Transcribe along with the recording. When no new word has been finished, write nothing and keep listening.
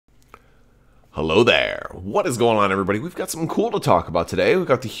Hello there. What is going on, everybody? We've got something cool to talk about today. We've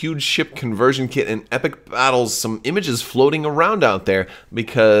got the huge ship conversion kit and epic battles, some images floating around out there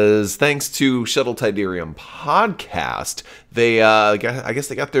because thanks to Shuttle Tidarium podcast, they I guess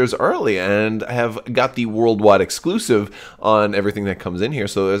they got theirs early and have got the worldwide exclusive on everything that comes in here.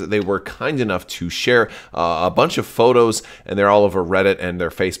 So they were kind enough to share a bunch of photos, and they're all over Reddit and their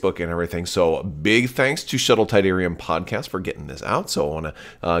Facebook and everything. So big thanks to Shuttle Tidarium podcast for getting this out. So I want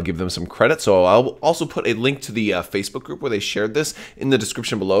to give them some credit. So I'll also put a link to the Facebook group where they shared this in the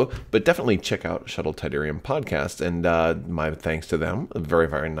description below. But definitely check out Shuttle Tidarium podcast, and my thanks to them. Very,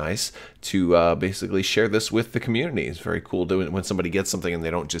 very nice to basically share this with the community. It's very cool when somebody gets something and they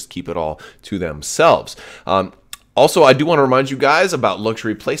don't just keep it all to themselves. Also, I do want to remind you guys about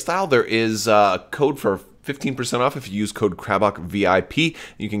Luxury Playstyle. There is a code for 15% off if you use code Crabbok VIP.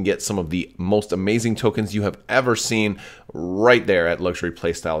 You can get some of the most amazing tokens you have ever seen right there at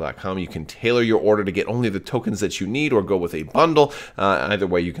luxuryplaystyle.com. You can tailor your order to get only the tokens that you need or go with a bundle. Either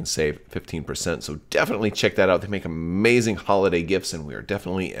way, you can save 15%. So definitely check that out. They make amazing holiday gifts, and we are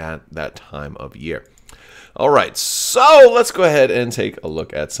definitely at that time of year. All right, so let's go ahead and take a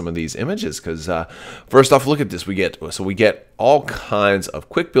look at some of these images, because first off, look at this. We get all kinds of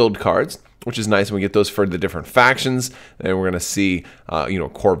quick build cards, which is nice, and we get those for the different factions. And we're going to see,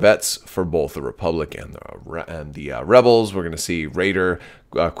 Corvettes for both the Republic and the Rebels. We're going to see Raider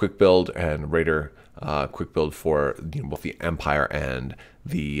quick build and Raider quick build for both the Empire and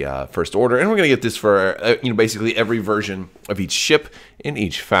the First Order. And we're going to get this for basically every version of each ship in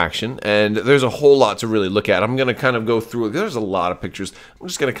each faction. And there's a whole lot to really look at. I'm going to kind of go through. There's a lot of pictures. I'm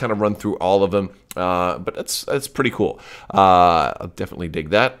just going to kind of run through all of them. But that's pretty cool. I'll definitely dig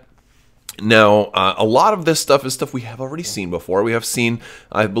that. Now, a lot of this stuff is stuff we have already seen before. We have seen,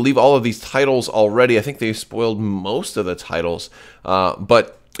 I believe, all of these titles already. I think they spoiled most of the titles,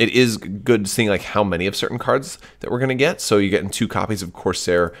 but it is good seeing like how many of certain cards that we're going to get. So you're getting 2 copies of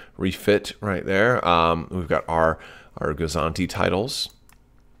Corsair Refit right there. We've got our Gozanti titles.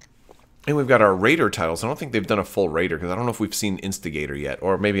 And we've got our Raider titles. I don't think they've done a full Raider, because I don't know if we've seen Instigator yet.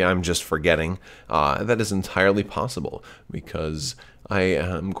 Or maybe I'm just forgetting. That is entirely possible, because I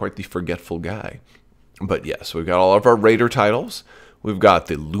am quite the forgetful guy. But yes, we've got all of our Raider titles. We've got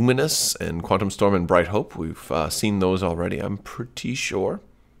the Luminous and Quantum Storm and Bright Hope. We've seen those already, I'm pretty sure.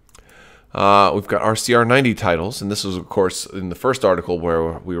 We've got our CR90 titles, and this was, of course, in the first article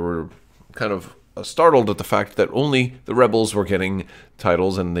where we were kind of startled at the fact that only the Rebels were getting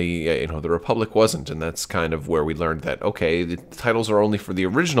titles and the Republic wasn't, and that's kind of where we learned that, okay, the titles are only for the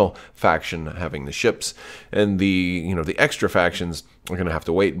original faction having the ships, and the extra factions are going to have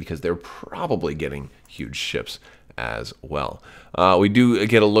to wait because they're probably getting huge ships as well. We do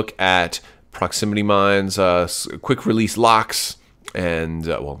get a look at proximity mines, quick release locks, and,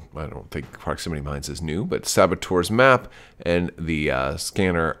 well, I don't think Proximity Mines is new, but Saboteur's Map and the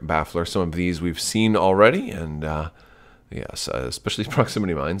Scanner Baffler. Some of these we've seen already, and yes, especially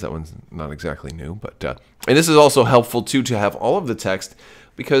Proximity Mines. That one's not exactly new, but and this is also helpful, too, to have all of the text,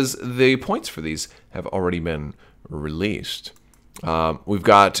 because the points for these have already been released. We've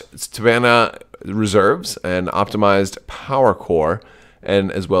got Savannah Reserves and Optimized Power Core,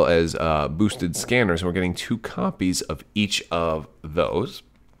 and as well as boosted scanners. And we're getting 2 copies of each of those.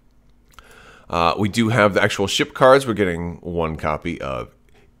 We do have the actual ship cards. We're getting 1 copy of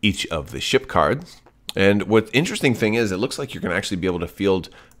each of the ship cards. And what interesting thing is, it looks like you're going to actually be able to field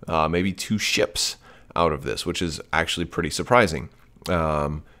maybe 2 ships out of this, which is actually pretty surprising.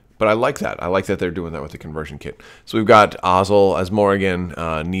 But I like that. I like that they're doing that with the conversion kit. So we've got Ozzel,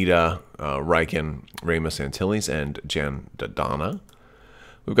 Asmorgan, Nita, Riken, Ramus Antilles, and Jan Dodonna.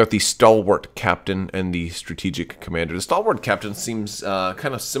 We've got the Stalwart Captain and the Strategic Commander. The Stalwart Captain seems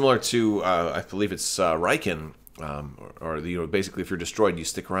kind of similar to, I believe it's Riken, or basically if you're destroyed, you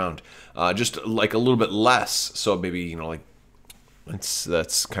stick around. Just like a little bit less, so maybe, like,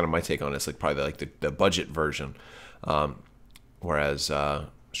 that's kind of my take on it. It's like probably like the budget version, whereas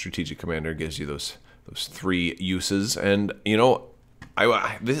Strategic Commander gives you those 3 uses. And,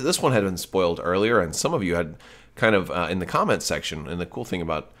 this one had been spoiled earlier, and some of you had kind of in the comments section. And the cool thing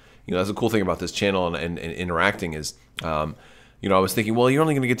about, that's the cool thing about this channel and interacting is, I was thinking, well, you're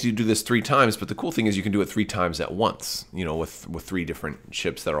only going to get to do this 3 times, but the cool thing is you can do it 3 times at once, with 3 different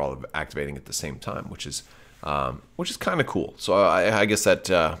ships that are all activating at the same time, which is kind of cool. So I guess that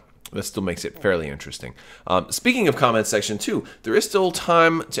that still makes it fairly interesting. Speaking of comment section too, there is still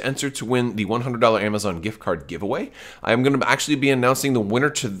time to enter to win the $100 Amazon gift card giveaway. I'm going to actually be announcing the winner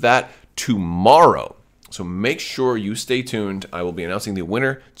to that tomorrow. So make sure you stay tuned. I will be announcing the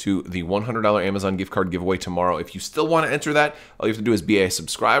winner to the $100 Amazon gift card giveaway tomorrow. If you still want to enter that, all you have to do is be a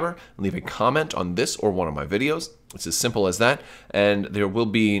subscriber and leave a comment on this or one of my videos. It's as simple as that. And there will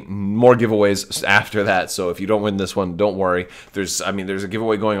be more giveaways after that. So if you don't win this one, don't worry. There's a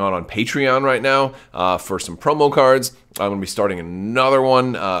giveaway going on Patreon right now for some promo cards. I'm going to be starting another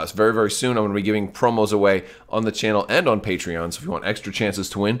one very, very soon. I'm going to be giving promos away on the channel and on Patreon. So if you want extra chances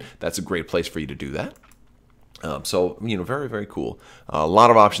to win, that's a great place for you to do that. So, very, very cool. A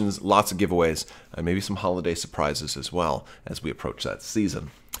lot of options, lots of giveaways, and maybe some holiday surprises as well as we approach that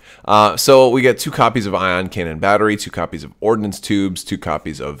season. So we get 2 copies of ion cannon battery, 2 copies of ordnance tubes, 2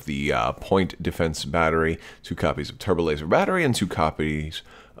 copies of the point defense battery, 2 copies of turbo laser battery, and 2 copies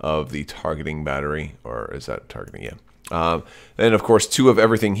of the targeting battery, or is that targeting? Yeah. And of course, 2 of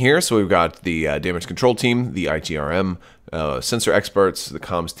everything here. So we've got the damage control team, the IGRM, sensor experts, the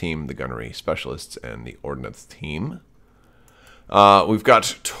comms team, the gunnery specialists, and the ordnance team. We've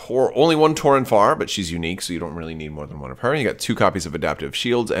got only 1 Torin Farr, but she's unique, so you don't really need more than 1 of her. You got 2 copies of adaptive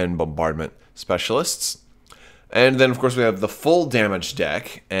shields and bombardment specialists. And then, of course, we have the full damage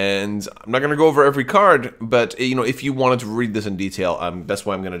deck, and I'm not going to go over every card, but, if you wanted to read this in detail, that's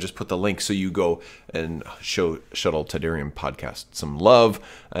why I'm going to just put the link so you go and show Shuttle Tidarium Podcast some love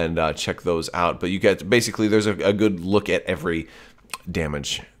and check those out. But you get, basically, there's a good look at every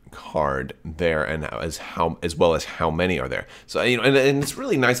damage card there, and as well as how many are there. So, and it's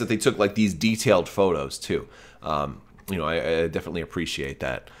really nice that they took, like, these detailed photos, too. I definitely appreciate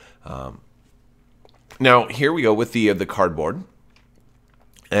that. Now, here we go with the cardboard.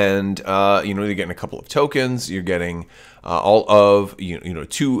 And, you're getting a couple of tokens. You're getting all of,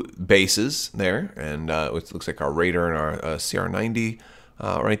 2 bases there. And it looks like our Raider and our CR-90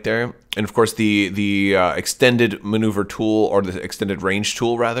 right there. And, of course, the extended maneuver tool, or the extended range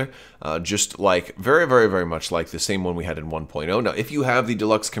tool, rather. Just like, very, very, very much like the same one we had in 1.0. Now, if you have the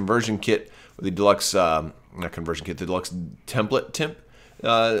deluxe conversion kit, or the deluxe, not conversion kit, the deluxe template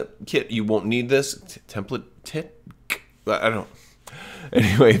kit, you won't need this template tip. I don't.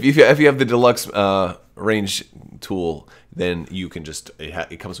 Anyway, if you have the deluxe range tool, then you can just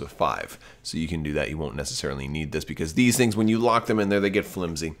it comes with 5, so you can do that. You won't necessarily need this because these things, when you lock them in there, they get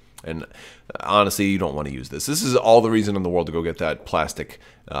flimsy. And honestly, you don't want to use this. This is all the reason in the world to go get that plastic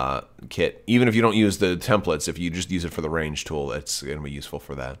kit. Even if you don't use the templates, if you just use it for the range tool, it's going to be useful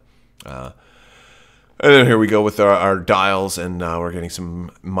for that. And then here we go with our dials, and we're getting some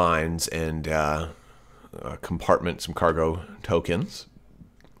mines and compartment, some cargo tokens.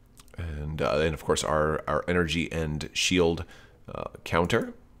 And of course, our energy and shield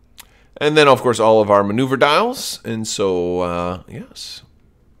counter. And then, of course, all of our maneuver dials. And so, yes.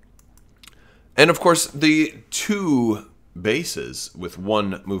 And, of course, the 2 bases with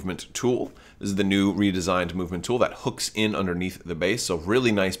 1 movement tool. This is the new redesigned movement tool that hooks in underneath the base. So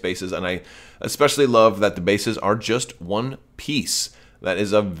really nice bases, and I especially love that the bases are just 1 piece. That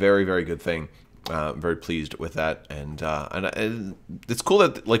is a very, very good thing. Very pleased with that, and it's cool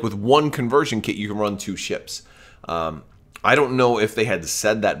that, like, with 1 conversion kit you can run 2 ships. I don't know if they had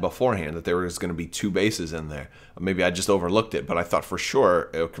said that beforehand, that there was going to be 2 bases in there. Maybe I just overlooked it, but I thought for sure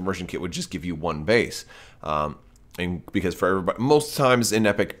a conversion kit would just give you 1 base. And because for everybody, most times in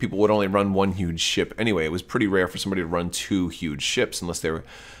Epic, people would only run 1 huge ship anyway. It was pretty rare for somebody to run 2 huge ships unless they were,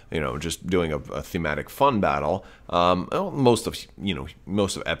 just doing a thematic fun battle. Well, most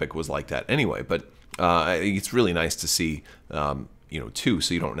of Epic was like that anyway. But it's really nice to see, 2,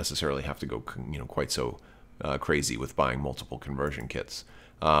 so you don't necessarily have to go, quite so crazy with buying multiple conversion kits.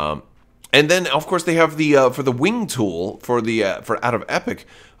 And then, of course, they have the for the wing tool for out of Epic.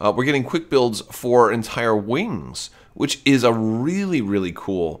 We're getting quick builds for entire wings, which is a really, really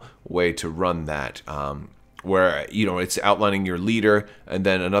cool way to run that. Where it's outlining your leader and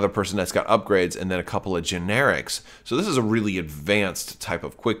then another person that's got upgrades and then a couple of generics. So this is a really advanced type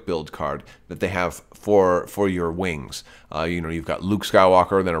of quick build card that they have for your wings. You've got Luke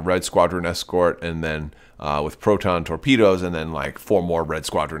Skywalker, then a Red Squadron escort, and then with proton torpedoes, and then like 4 more Red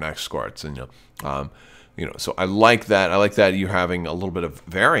Squadron escorts. And so I like that. I like that you're having a little bit of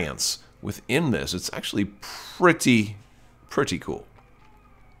variance within this. It's actually pretty cool.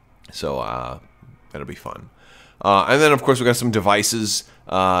 So that'll be fun. And then, of course, we got some devices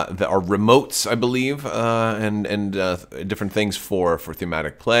that are remotes, I believe, and different things for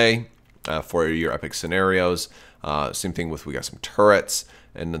thematic play, for your epic scenarios. Same thing with, we got some turrets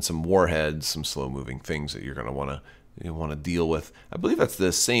and then some warheads, some slow-moving things that you're going to want to deal with. I believe that's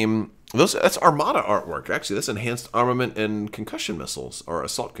the same. That's Armada artwork. Actually, that's enhanced armament and concussion missiles, or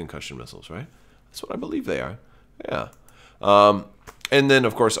assault concussion missiles, right? That's what I believe they are. Yeah. And then,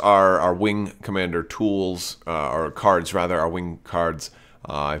 of course, our wing commander tools, or cards, rather, our wing cards.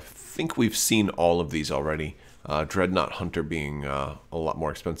 I think we've seen all of these already. Dreadnought Hunter being a lot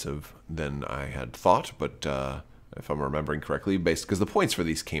more expensive than I had thought, but if I'm remembering correctly, because the points for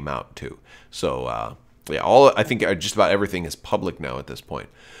these came out too. So yeah, I think just about everything is public now at this point.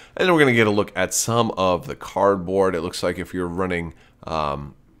 And then we're going to get a look at some of the cardboard. It looks like if you're running,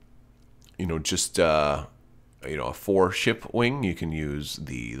 just a 4-ship wing, you can use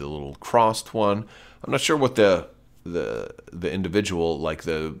the little crossed one. I'm not sure what the individual, like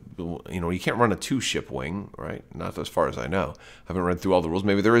you can't run a 2-ship wing, right? Not as far as I know. I haven't read through all the rules.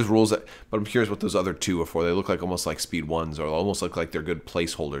 Maybe there is rules, but I'm curious what those other 2 are for. They look like almost like speed 1s, or almost look like they're good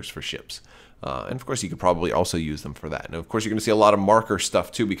placeholders for ships. And of course, you could probably also use them for that. And of course, you're going to see a lot of marker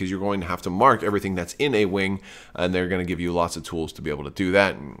stuff too, because you're going to have to mark everything that's in a wing, and they're going to give you lots of tools to be able to do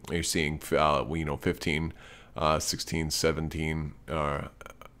that. And you're seeing, 15, 16, 17,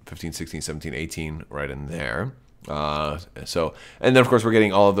 15, 16, 17, 18 right in there. And then of course we're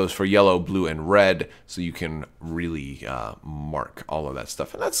getting all of those for yellow, blue, and red, so you can really mark all of that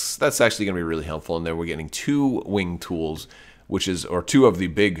stuff, and that's actually going to be really helpful. And then we're getting 2 wing tools, or 2 of the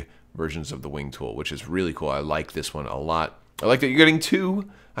big versions of the wing tool, which is really cool. I like this one a lot. I like that you're getting 2.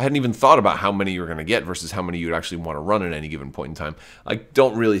 I hadn't even thought about how many you're going to get versus how many you'd actually want to run at any given point in time. I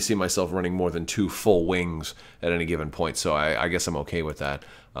don't really see myself running more than 2 full wings at any given point, so I guess I'm okay with that.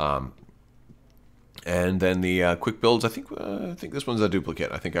 And then the quick builds, I think this one's a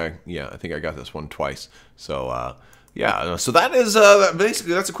duplicate. I think I got this one twice. So yeah, so that is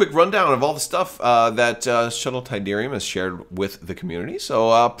basically, that's a quick rundown of all the stuff that Shuttle Tidarium has shared with the community.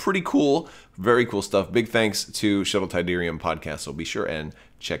 So pretty cool, very cool stuff. Big thanks to Shuttle Tidarium podcast. So be sure and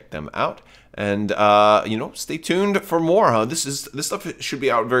check them out. And stay tuned for more. This stuff should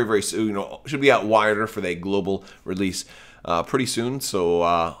be out very, very soon. Should be out wider for the global release pretty soon. So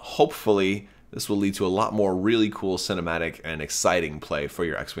hopefully this will lead to a lot more really cool cinematic and exciting play for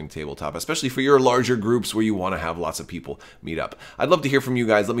your X-Wing tabletop, especially for your larger groups where you want to have lots of people meet up. I'd love to hear from you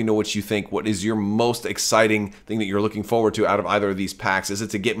guys. Let me know what you think. What is your most exciting thing that you're looking forward to out of either of these packs? Is it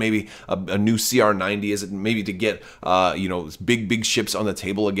to get maybe a new CR90? Is it maybe to get big ships on the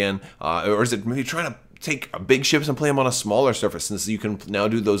table again? Or is it maybe trying to take big ships and play them on a smaller surface, since you can now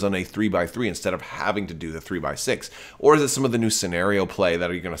do those on a 3x3 instead of having to do the 3x6? Or is it some of the new scenario play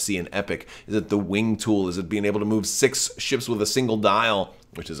that you're going to see in Epic? Is it the wing tool? Is it being able to move 6 ships with a single dial,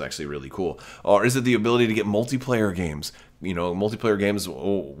 which is actually really cool? Or is it the ability to get multiplayer games? Multiplayer games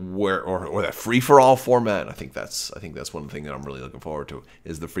or that free-for-all format. I think that's one thing that I'm really looking forward to,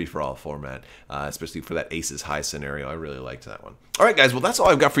 is the free-for-all format, especially for that Aces High scenario. I really liked that one. All right, guys, well, that's all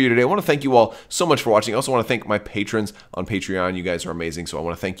I've got for you today. I want to thank you all so much for watching. I also want to thank my patrons on Patreon. You guys are amazing, so I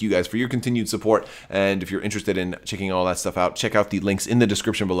want to thank you guys for your continued support. And if you're interested in checking all that stuff out, check out the links in the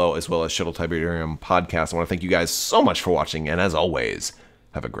description below, as well as Shuttle Tidarium podcast. I want to thank you guys so much for watching, and as always,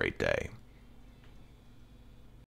 have a great day.